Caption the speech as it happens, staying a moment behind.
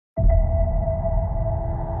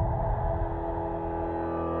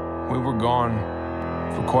We were gone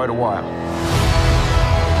for quite a while.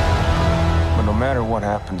 But no matter what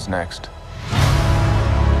happens next,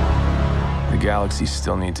 the galaxy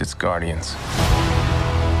still needs its guardians.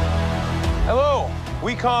 Hello,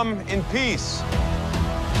 we come in peace.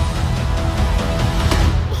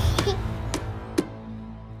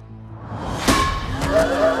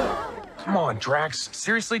 Come on, Drax.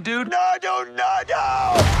 Seriously, dude? No!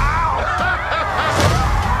 Ow!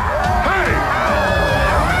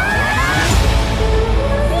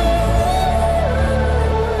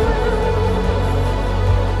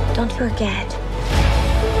 Don't forget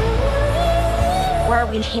where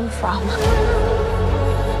we came from.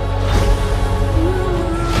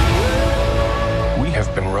 We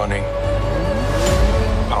have been running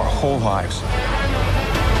our whole lives.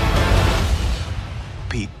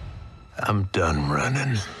 Pete, I'm done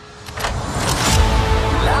running.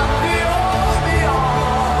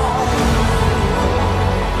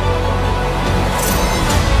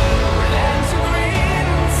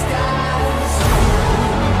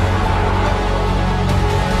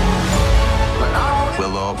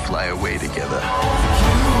 We'll all fly away together.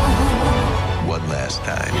 One last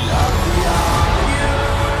time.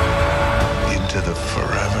 Into the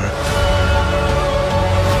forever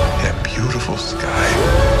and beautiful sky.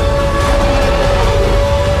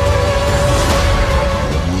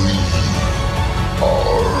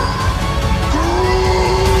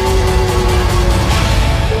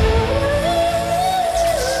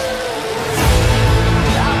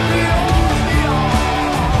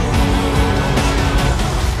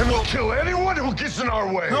 Kill anyone who gets in our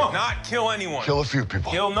way. No, not kill anyone. Kill a few people.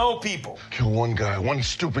 Kill no people. Kill one guy, one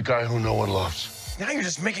stupid guy who no one loves. Now you're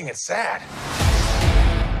just making it sad.